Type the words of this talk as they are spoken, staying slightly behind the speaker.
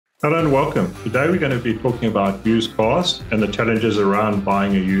Hello and welcome. Today we're going to be talking about used cars and the challenges around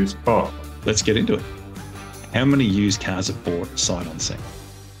buying a used car. Let's get into it. How many used cars are bought sight unseen?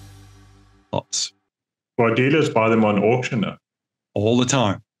 Lots. Well, dealers buy them on auction now. All the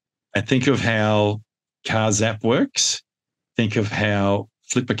time. And think of how CarZap works. Think of how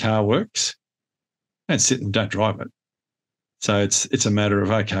Flip a Car works. And sit and don't drive it. So it's a matter of,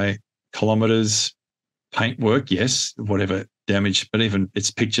 okay, kilometres, paintwork, yes, whatever damage, but even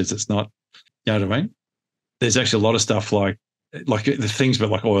it's pictures, it's not, you know what I mean? There's actually a lot of stuff like the things about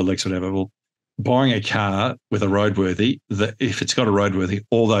like oil leaks, whatever. Well, buying a car with a roadworthy, if it's got a roadworthy,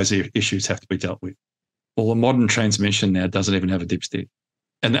 all those issues have to be dealt with. Well, a modern transmission now doesn't even have a dipstick.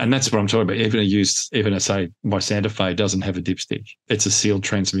 And that's what I'm talking about. Even say my Santa Fe doesn't have a dipstick. It's a sealed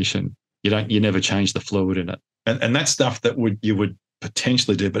transmission. You never change the fluid in it. And that's stuff that you would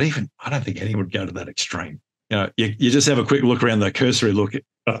potentially do, but even I don't think anyone would go to that extreme. You just have a quick look around, the cursory look.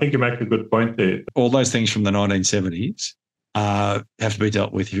 I think you make a good point there. All those things from the 1970s have to be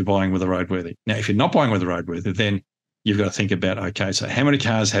dealt with if you're buying with a roadworthy. Now, if you're not buying with a roadworthy, then you've got to think about, okay, so how many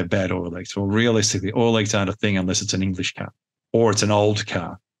cars have bad oil leaks? Well, realistically, oil leaks aren't a thing unless it's an English car or it's an old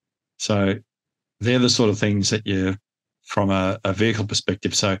car. So they're the sort of things that from a vehicle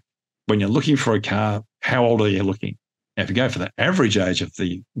perspective. So when you're looking for a car, how old are you looking? Now, if you go for the average age of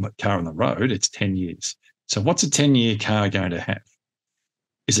the car on the road, it's 10 years. So what's a 10-year car going to have?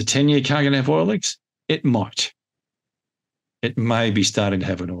 Is a 10-year car going to have oil leaks? It might. It may be starting to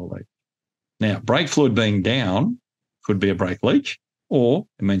have an oil leak. Now, brake fluid being down could be a brake leak, or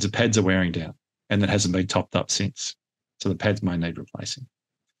it means the pads are wearing down and that hasn't been topped up since. So the pads may need replacing.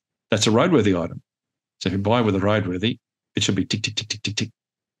 That's a roadworthy item. So if you buy with a roadworthy, it should be tick, tick, tick, tick, tick, tick.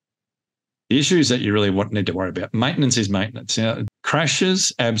 The issues that you really need to worry about, maintenance is maintenance.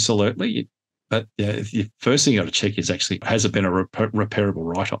 Crashes, absolutely. But the first thing you got to check is actually, has it been a repairable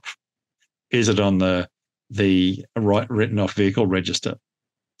write-off? Is it on the written off vehicle register?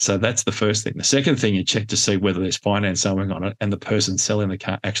 So that's the first thing. The second thing, you check to see whether there's finance owing on it and the person selling the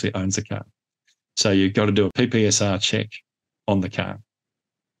car actually owns the car. So you've got to do a PPSR check on the car.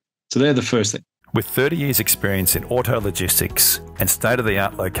 So they're the first thing. With 30 years' experience in auto logistics and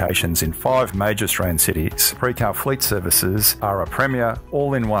state-of-the-art locations in 5 major Australian cities, Precar Fleet Services are a premier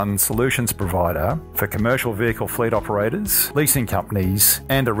all-in-one solutions provider for commercial vehicle fleet operators, leasing companies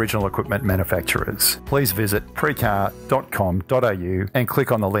and original equipment manufacturers. Please visit precar.com.au and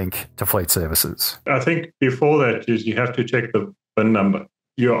click on the link to Fleet Services. I think before that is you have to check the VIN number.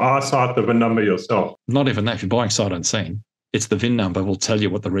 You eyesight the VIN number yourself. Not even that. If you're buying sight unseen, it's the VIN number will tell you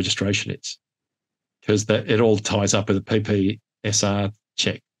what the registration is, because it all ties up with a PPSR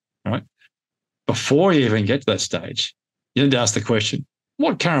check, right? Before you even get to that stage, you need to ask the question,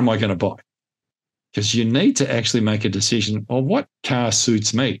 what car am I going to buy? Because you need to actually make a decision, well, what car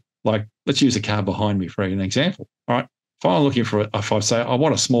suits me? Like, let's use a car behind me for an example. All right, if I say I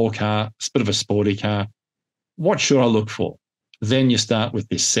want a small car, it's a bit of a sporty car, what should I look for? Then you start with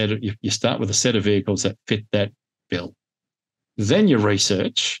this you start with a set of vehicles that fit that bill. Then you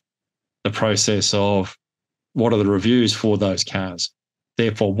research the process of what are the reviews for those cars.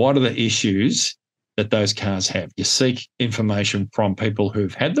 Therefore, what are the issues that those cars have? You seek information from people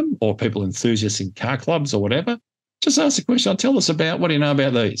who've had them or people enthusiasts in car clubs or whatever. Just ask the question, tell us what do you know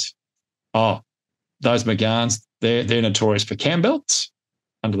about these? Oh, those Megans, they're notorious for cam belts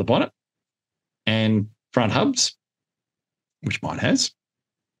under the bonnet and front hubs, which mine has,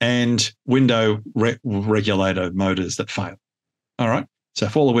 and window regulator motors that fail. All right. So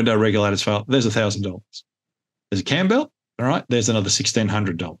if all the window regulators fail, there's $1,000. There's a cam belt, all right, there's another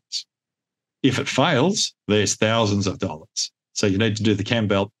 $1,600. If it fails, there's thousands of dollars. So you need to do the cam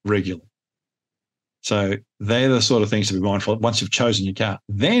belt regularly. So they're the sort of things to be mindful of once you've chosen your car.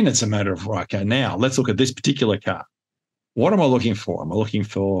 Then it's a matter of, right, okay, now let's look at this particular car. What am I looking for? Am I looking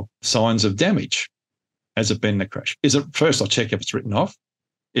for signs of damage? Has it been in a crash? First I'll check if it's written off.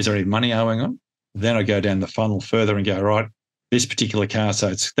 Is there any money owing on? Then I go down the funnel further and go, right, this particular car,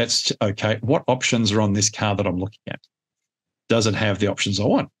 so that's okay. What options are on this car that I'm looking at? Does it have the options I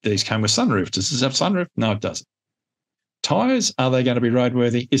want? These come with sunroof. Does this have sunroof? No, it doesn't. Tyres, are they going to be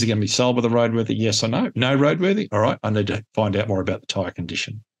roadworthy? Is it going to be sold with a roadworthy? Yes or no? No roadworthy? All right, I need to find out more about the tyre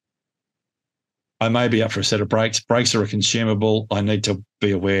condition. I may be up for a set of brakes. Brakes are a consumable. I need to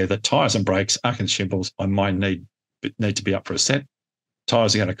be aware that tyres and brakes are consumables. I might need to be up for a set.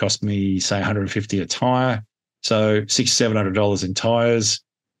 Tyres are going to cost me, say, $150 a tyre. So $600-700 in tyres.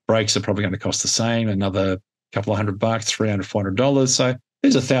 Brakes are probably going to cost the same, another couple of $100, $300-400. So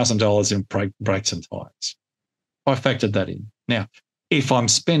there's $1,000 in brakes and tyres. I factored that in. Now, if I'm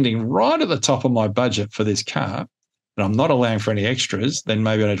spending right at the top of my budget for this car, and and I'm not allowing for any extras, then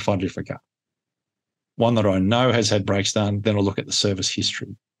maybe I need to find a different car. One that I know has had brakes done, then I'll look at the service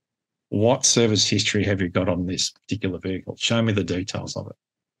history. What service history have you got on this particular vehicle? Show me the details of it.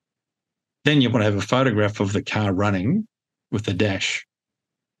 Then you want to have a photograph of the car running with the dash,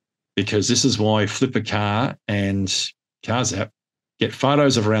 because this is why Flipper Car and Cars App get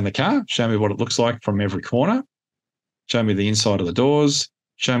photos of around the car, show me what it looks like from every corner, show me the inside of the doors,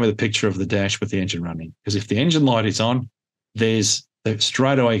 show me the picture of the dash with the engine running. Because if the engine light is on, there's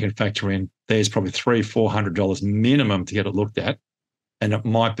straight away you can factor in, there's probably $300-400 minimum to get it looked at, and it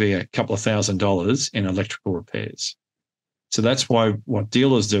might be a couple of $1,000s in electrical repairs. So that's why what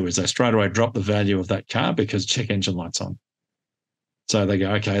dealers do is they straight away drop the value of that car because check engine light's on. So they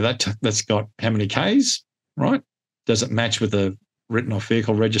go, okay, that's got how many Ks, right? Does it match with the written off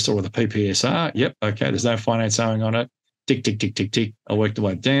vehicle register or the PPSR? Yep, okay, there's no finance owing on it. Tick, tick, tick, tick, tick. I'll work the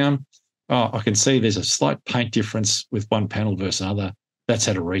way down. Oh, I can see there's a slight paint difference with one panel versus another. That's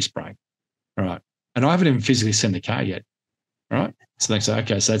had a respray. All right. And I haven't even physically seen the car yet. All right. So they say,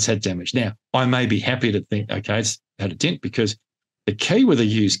 okay, so that's had damage. Now, I may be happy to think, okay, it's had a dent, because the key with a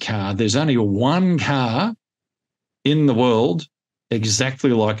used car, there's only one car in the world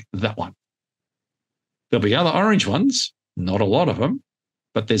exactly like that one. There'll be other orange ones, not a lot of them,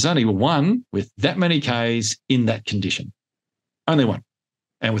 but there's only one with that many Ks in that condition. Only one.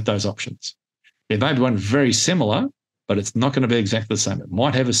 And with those options. There may be one very similar, but it's not going to be exactly the same. It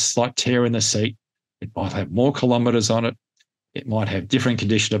might have a slight tear in the seat. It might have more kilometres on it. It might have different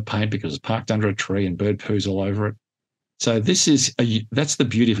condition of paint because it's parked under a tree and bird poos all over it. So that's the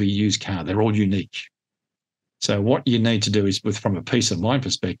beauty of a used car. They're all unique. So what you need to do is, from a peace of mind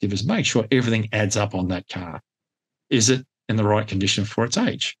perspective, is make sure everything adds up on that car. Is it in the right condition for its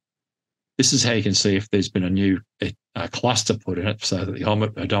age? This is how you can see if there's been a new cluster put in it so that the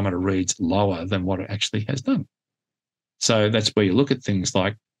odometer reads lower than what it actually has done. So that's where you look at things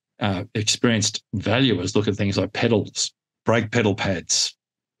like experienced valuers look at things like pedals, brake pedal pads,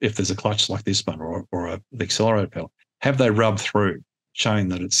 if there's a clutch like this one, or the accelerator pedal. Have they rubbed through, showing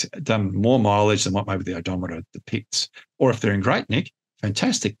that it's done more mileage than what maybe the odometer depicts? Or if they're in great nick,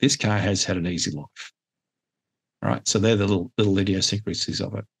 fantastic, this car has had an easy life. All right, so they're the little idiosyncrasies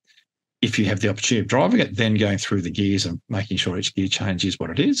of it. If you have the opportunity of driving it, then going through the gears and making sure each gear change is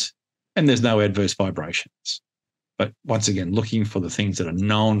what it is, and there's no adverse vibrations. But once again, looking for the things that are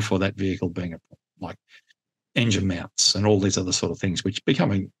known for that vehicle being like engine mounts and all these other sort of things, which are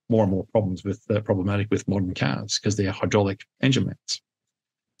becoming more and more problematic with modern cars because they're hydraulic engine mounts.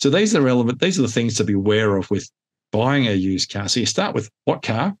 So these are the things to be aware of with buying a used car. So you start with what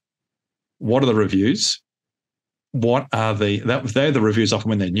car, what are the reviews, they're the reviews often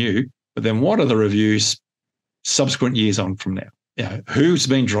when they're new, but then what are the reviews subsequent years on from now? You know, who's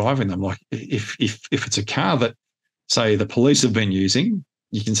been driving them? Like if it's a car that, say, the police have been using,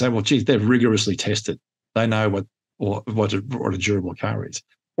 you can say, well, geez, they're rigorously tested. They know what a durable car is.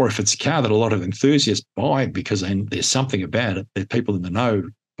 Or if it's a car that a lot of enthusiasts buy because there's something about it that people in the know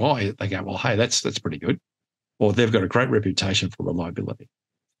buy it, they go, well, hey, that's pretty good. Or they've got a great reputation for reliability.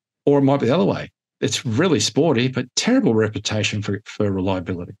 Or it might be the other way. It's really sporty, but terrible reputation for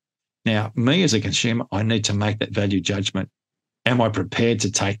reliability. Now, me as a consumer, I need to make that value judgment. Am I prepared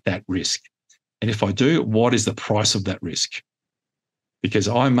to take that risk? And if I do, what is the price of that risk? Because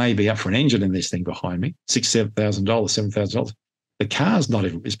I may be up for an engine in this thing behind me, $6,000, $7,000, $7,000. The car's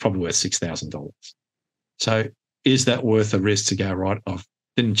is probably worth $6,000. So is that worth the risk to go, right, I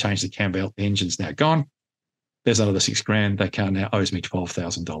didn't change the cam belt, the engine's now gone. There's another $6,000. That car now owes me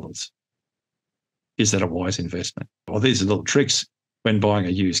 $12,000. Is that a wise investment? Well, these are little tricks when buying a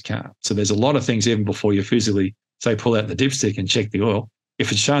used car. So there's a lot of things even before you physically, say, pull out the dipstick and check the oil.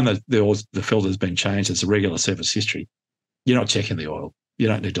 If it's shown that the filter's been changed, it's a regular service history, you're not checking the oil. You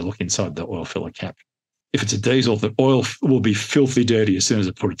don't need to look inside the oil filler cap. If it's a diesel, the oil will be filthy dirty as soon as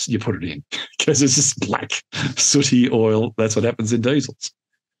you put it in because it's just black, sooty oil. That's what happens in diesels.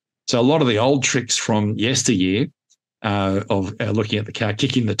 So a lot of the old tricks from yesteryear of looking at the car,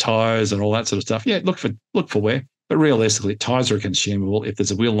 kicking the tyres and all that sort of stuff, yeah, look for wear. But realistically, tyres are consumable. If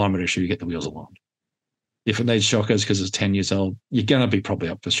there's a wheel alignment issue, you get the wheels aligned. If it needs shockers because it's 10 years old, you're going to be probably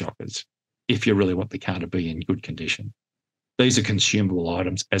up for shockers if you really want the car to be in good condition. These are consumable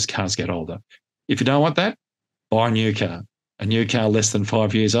items as cars get older. If you don't want that, buy a new car. A new car less than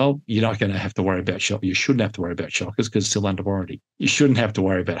 5 years old, you're not going to have to worry about shock. You shouldn't have to worry about shockers because it's still under warranty. You shouldn't have to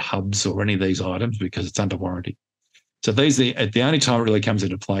worry about hubs or any of these items because it's under warranty. So these the only time it really comes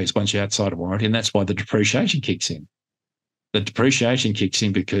into play is once you're outside of warranty, and that's why the depreciation kicks in. The depreciation kicks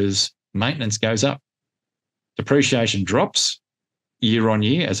in because maintenance goes up. Depreciation drops, year on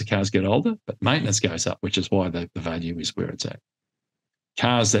year as the cars get older, but maintenance goes up, which is why the value is where it's at.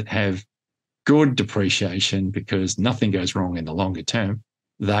 Cars that have good depreciation because nothing goes wrong in the longer term,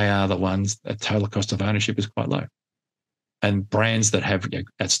 they are the ones that total cost of ownership is quite low. And brands that have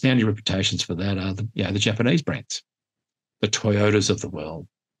outstanding reputations for that are the Japanese brands, the Toyotas of the world,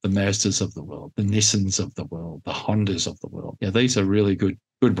 the Mazdas of the world, the Nissans of the world, the Hondas of the world. These are really good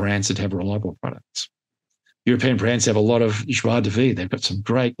brands that have reliable products. European brands have a lot of joie de vivre. They've got some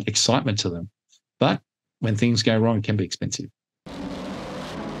great excitement to them. But when things go wrong, it can be expensive.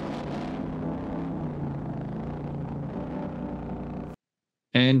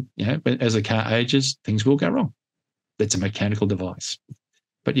 And, as a car ages, things will go wrong. That's a mechanical device.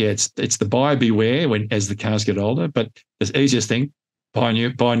 But it's the buyer beware as the cars get older. But the easiest thing, buy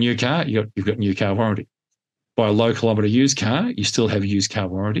a new car, you've got new car warranty. Buy a low kilometre used car, you still have used car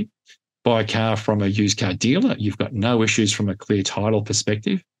warranty. Buy a car from a used car dealer, you've got no issues from a clear title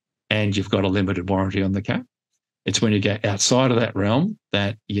perspective, and you've got a limited warranty on the car. It's when you get outside of that realm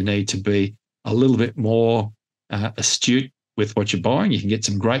that you need to be a little bit more astute with what you're buying. You can get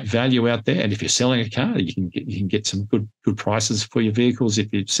some great value out there, and if you're selling a car, you can get some good prices for your vehicles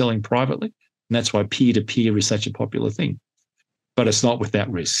if you're selling privately. And that's why peer-to-peer is such a popular thing. But it's not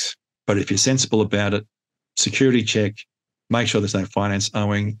without risks. But if you're sensible about it, security check, make sure there's no finance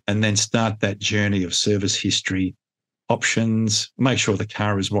owing, and then start that journey of service history, options, make sure the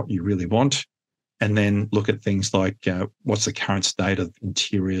car is what you really want, and then look at things like what's the current state of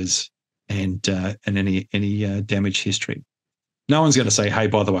interiors and any damage history. No one's going to say, hey,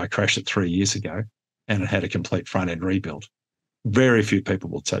 by the way, I crashed it 3 years ago and it had a complete front-end rebuild. Very few people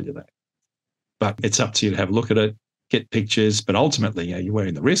will tell you that. But it's up to you to have a look at it, get pictures, but ultimately, you're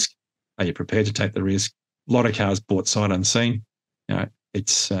wearing the risk. Are you prepared to take the risk? A lot of cars bought sight unseen.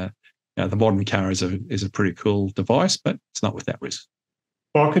 It's the modern car is a pretty cool device, but it's not without risk.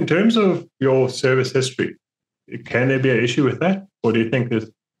 Mark, in terms of your service history, can there be an issue with that? Or do you think it's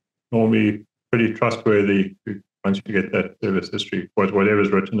normally pretty trustworthy once you get that service history, whatever's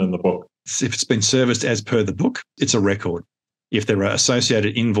written in the book? If it's been serviced as per the book, it's a record. If there are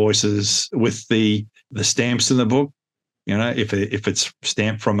associated invoices with the stamps in the book, if it's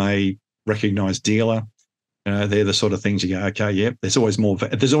stamped from a recognised dealer, they're the sort of things you go, okay, yeah, there's always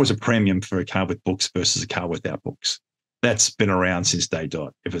a premium for a car with books versus a car without books. That's been around since day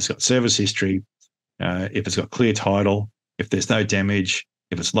dot. If it's got service history, if it's got clear title, if there's no damage,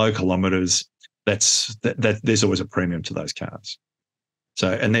 if it's low kilometres, there's always a premium to those cars.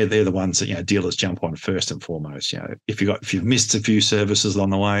 So, and they're the ones that dealers jump on first and foremost. If you've missed a few services along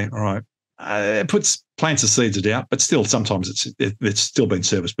the way, all right, it plants the seeds of doubt, but still sometimes it's still been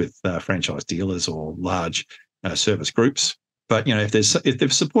serviced with franchise dealers or large service groups. But if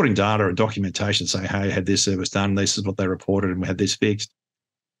there's supporting data and documentation say, hey, I had this service done, this is what they reported, and we had this fixed.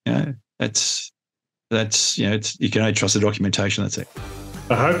 That's you can only trust the documentation. That's it.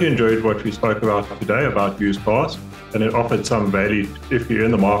 I hope you enjoyed what we spoke about today about used cars, and it offered some value if you're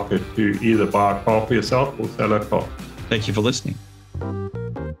in the market to either buy a car for yourself or sell a car. Thank you for listening.